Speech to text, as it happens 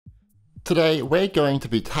Today we're going to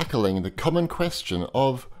be tackling the common question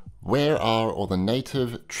of where are all the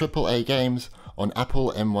native AAA games on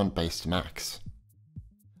Apple M1 based Macs?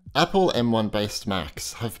 Apple M1 based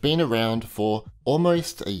Macs have been around for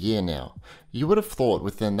almost a year now. You would have thought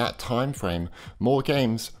within that time frame more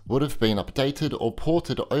games would have been updated or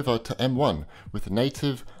ported over to M1 with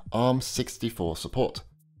native ARM64 support.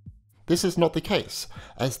 This is not the case,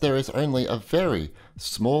 as there is only a very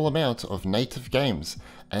small amount of native games,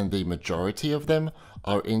 and the majority of them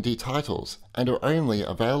are indie titles and are only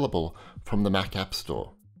available from the Mac App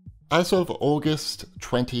Store. As of August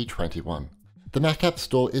 2021, the Mac App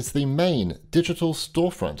Store is the main digital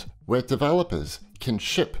storefront where developers can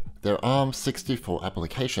ship their ARM64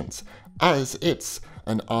 applications, as it's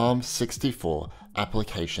an ARM64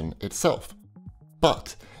 application itself.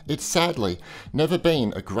 But it's sadly never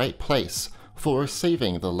been a great place for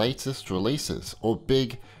receiving the latest releases or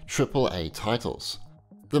big AAA titles.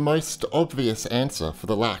 The most obvious answer for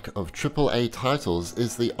the lack of AAA titles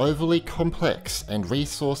is the overly complex and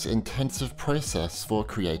resource-intensive process for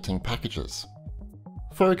creating packages.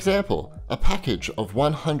 For example, a package of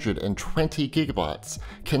 120 gigabytes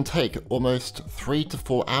can take almost 3 to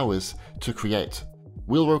 4 hours to create,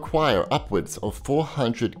 will require upwards of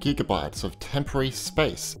 400 gigabytes of temporary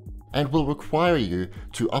space, and will require you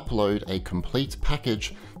to upload a complete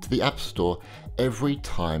package to the App Store every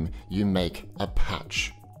time you make a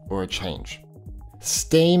patch or a change.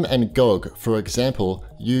 Steam and GOG, for example,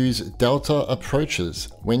 use delta approaches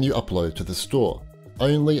when you upload to the store,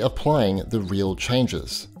 only applying the real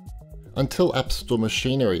changes. Until App Store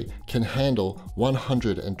machinery can handle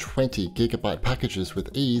 120 gigabyte packages with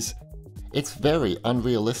ease, it's very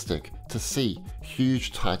unrealistic to see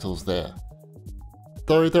huge titles there.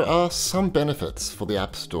 Though there are some benefits for the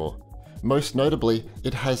App Store. Most notably,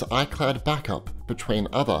 it has iCloud backup between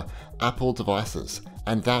other Apple devices,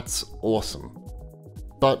 and that's awesome.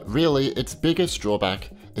 But really, its biggest drawback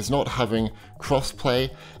is not having cross-play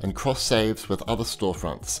and cross-saves with other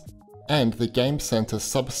storefronts, and the Game Center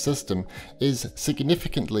subsystem is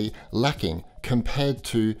significantly lacking compared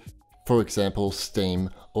to, for example, Steam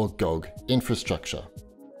or GOG infrastructure.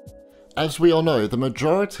 As we all know, the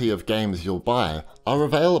majority of games you'll buy are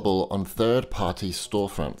available on third-party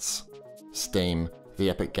storefronts. Steam, the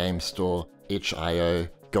Epic Games Store, itch.io,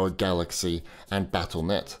 GOG Galaxy, and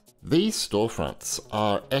Battle.net. These storefronts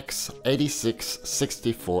are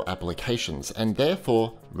x86-64 applications and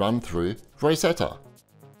therefore run through Rosetta.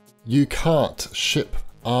 You can't ship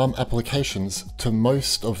ARM applications to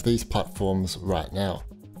most of these platforms right now.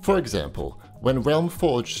 For example, when Realm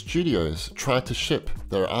Forge Studios tried to ship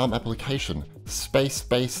their ARM application Space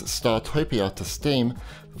Base Startopia to Steam,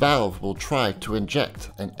 Valve will try to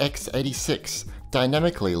inject an x86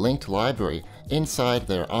 dynamically linked library inside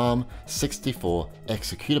their ARM64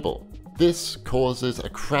 executable. This causes a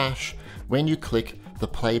crash when you click the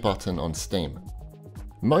play button on Steam.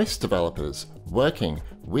 Most developers working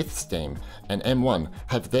with Steam and M1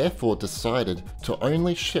 have therefore decided to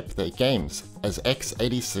only ship their games as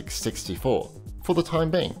x86-64 for the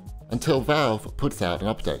time being, until Valve puts out an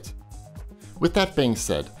update. With that being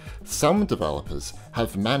said, some developers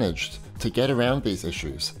have managed to get around these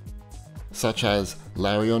issues, such as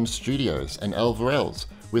Larian Studios and Elverels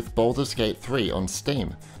with Baldur's Gate 3 on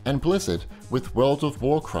Steam, and Blizzard with World of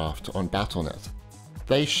Warcraft on Battle.net.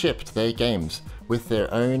 They shipped their games with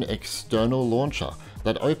their own external launcher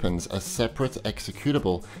that opens a separate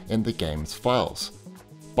executable in the game's files,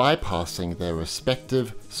 bypassing their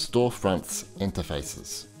respective storefronts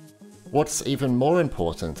interfaces. What's even more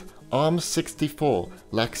important, ARM64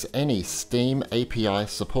 lacks any Steam API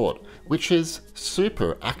support, which is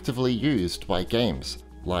super actively used by games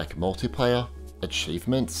like multiplayer,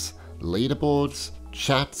 achievements, leaderboards,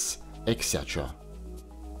 chats, etc.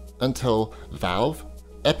 Until Valve,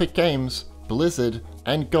 Epic Games, Blizzard,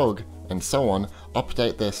 and GOG, and so on,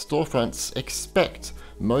 update their storefronts, expect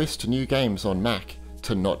most new games on Mac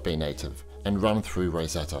to not be native and run through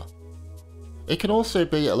Rosetta. It can also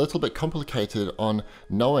be a little bit complicated on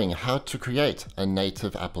knowing how to create a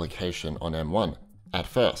native application on M1 at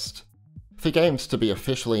first. For games to be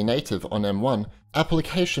officially native on M1,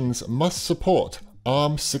 applications must support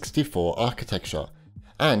ARM64 architecture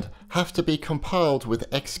and have to be compiled with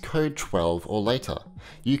Xcode 12 or later.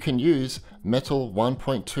 You can use Metal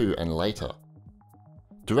 1.2 and later.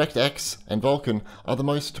 DirectX and Vulkan are the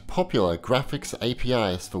most popular graphics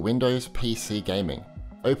APIs for Windows PC gaming.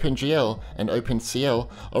 OpenGL and OpenCL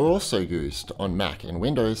are also used on Mac and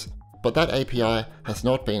Windows, but that API has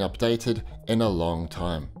not been updated in a long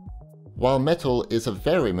time. While Metal is a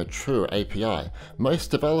very mature API,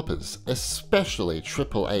 most developers, especially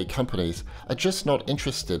AAA companies, are just not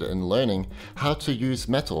interested in learning how to use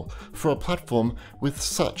Metal for a platform with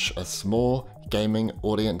such a small gaming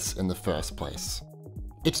audience in the first place.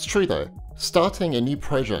 It's true though, starting a new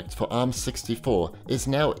project for ARM64 is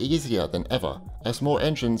now easier than ever as more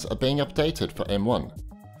engines are being updated for M1.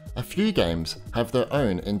 A few games have their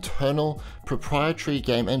own internal proprietary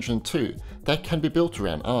game engine too that can be built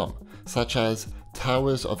around ARM, such as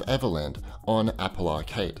Towers of Everland on Apple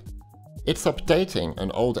Arcade. It's updating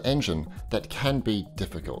an old engine that can be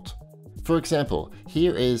difficult. For example,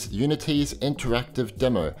 here is Unity's interactive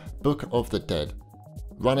demo Book of the Dead,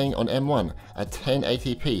 running on M1 at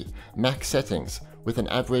 1080p max settings with an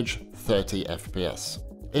average 30 FPS.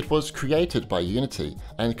 It was created by Unity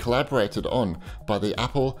and collaborated on by the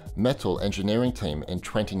Apple Metal engineering team in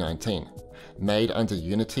 2019. Made under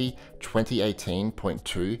Unity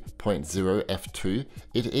 2018.2.0 F2,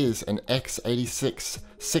 it is an x86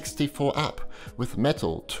 64 app with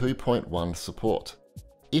Metal 2.1 support.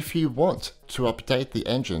 If you want to update the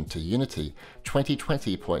engine to Unity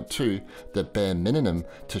 2020.2, the bare minimum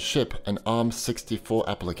to ship an ARM64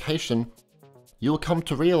 application, you'll come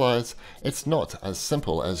to realize it's not as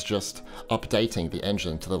simple as just updating the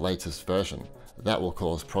engine to the latest version. That will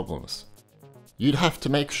cause problems. You'd have to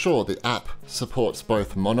make sure the app supports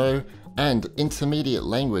both mono and intermediate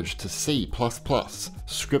language to C++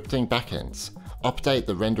 scripting backends, update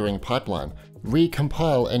the rendering pipeline,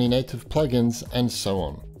 recompile any native plugins, and so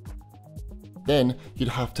on. Then you'd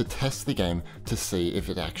have to test the game to see if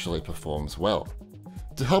it actually performs well.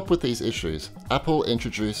 To help with these issues, Apple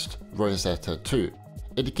introduced Rosetta 2.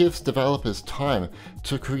 It gives developers time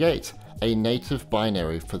to create a native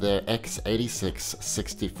binary for their x86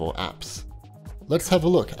 64 apps. Let's have a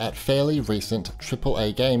look at fairly recent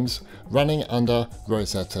AAA games running under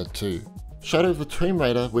Rosetta 2. Shadow of the Tomb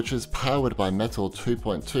Raider, which is powered by Metal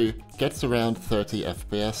 2.2, gets around 30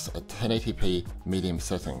 FPS at 1080p medium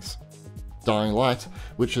settings. Dying Light,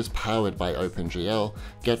 which is powered by OpenGL,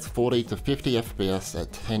 gets 40 to 50 FPS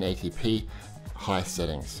at 1080p high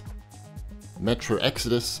settings. Metro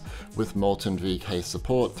Exodus, with Molten VK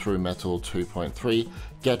support through Metal 2.3,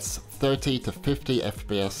 gets 30 to 50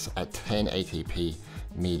 FPS at 1080p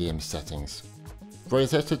medium settings.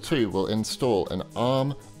 Rosetta 2 will install an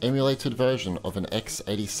ARM emulated version of an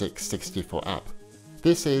x86 64 app.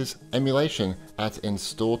 This is emulation at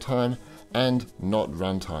install time and not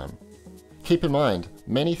runtime. Keep in mind,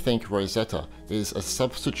 many think Rosetta is a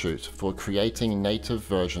substitute for creating native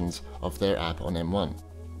versions of their app on M1.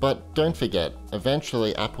 But don't forget,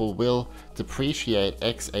 eventually Apple will depreciate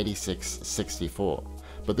x86 64,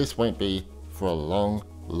 but this won't be for a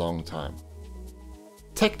long time.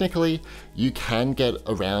 Technically, you can get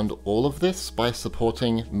around all of this by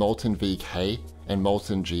supporting Molten VK and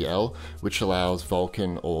Molten GL, which allows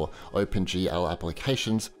Vulkan or OpenGL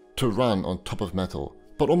applications to run on top of Metal.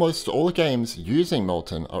 But almost all games using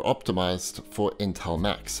Molten are optimized for Intel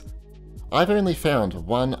Macs. I've only found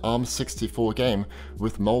one ARM64 game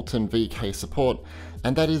with Molten VK support,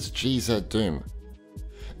 and that is GZ Doom.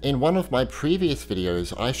 In one of my previous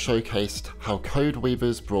videos, I showcased how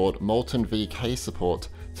Codeweavers brought Molten VK support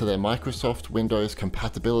to their Microsoft Windows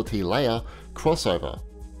compatibility layer, Crossover.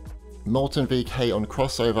 Molten VK on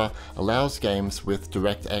Crossover allows games with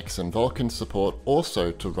DirectX and Vulkan support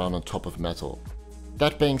also to run on top of Metal.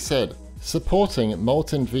 That being said, supporting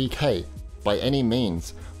Molten VK by any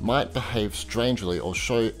means might behave strangely or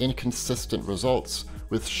show inconsistent results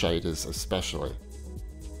with shaders especially.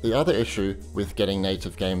 The other issue with getting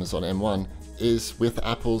native games on M1 is with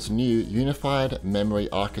Apple's new unified memory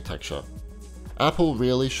architecture. Apple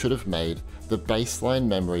really should have made the baseline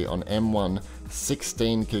memory on M1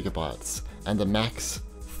 16 GB and the max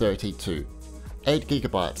 32. 8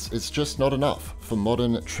 GB is just not enough for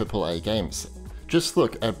modern AAA games. Just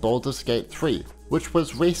look at Baldur's Gate 3, which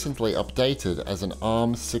was recently updated as an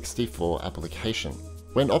ARM64 application.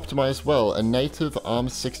 When optimized well, a native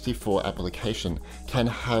ARM64 application can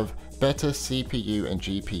have better CPU and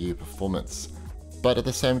GPU performance. But at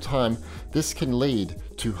the same time, this can lead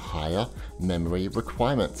to higher memory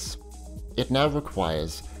requirements. It now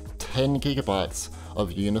requires 10 GB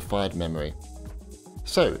of unified memory.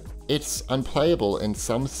 So, it's unplayable in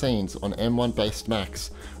some scenes on M1 based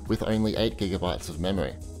Macs with only 8 GB of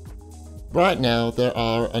memory. Right now, there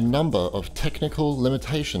are a number of technical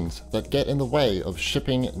limitations that get in the way of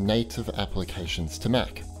shipping native applications to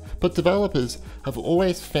Mac, but developers have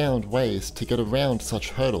always found ways to get around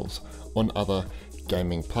such hurdles on other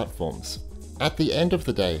gaming platforms. At the end of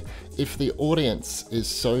the day, if the audience is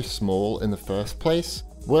so small in the first place,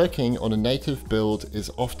 working on a native build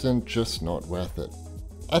is often just not worth it.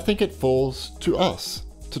 I think it falls to us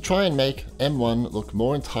to try and make M1 look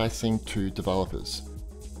more enticing to developers.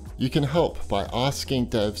 You can help by asking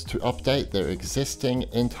devs to update their existing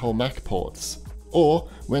Intel Mac ports, or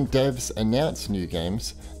when devs announce new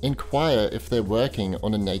games, inquire if they're working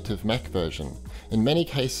on a native Mac version. In many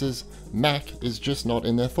cases, Mac is just not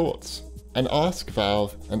in their thoughts, and ask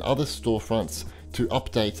Valve and other storefronts to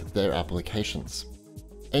update their applications.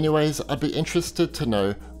 Anyways, I'd be interested to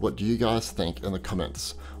know what you guys think in the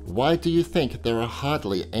comments. Why do you think there are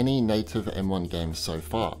hardly any native M1 games so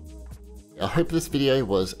far? I hope this video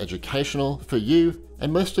was educational for you,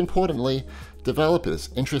 and most importantly, developers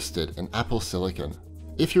interested in Apple Silicon.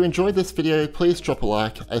 If you enjoyed this video, please drop a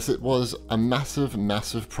like, as it was a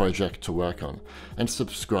massive project to work on, and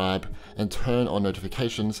subscribe and turn on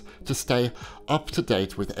notifications to stay up to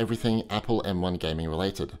date with everything Apple M1 gaming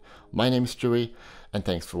related. My name's Stewie, and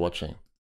thanks for watching.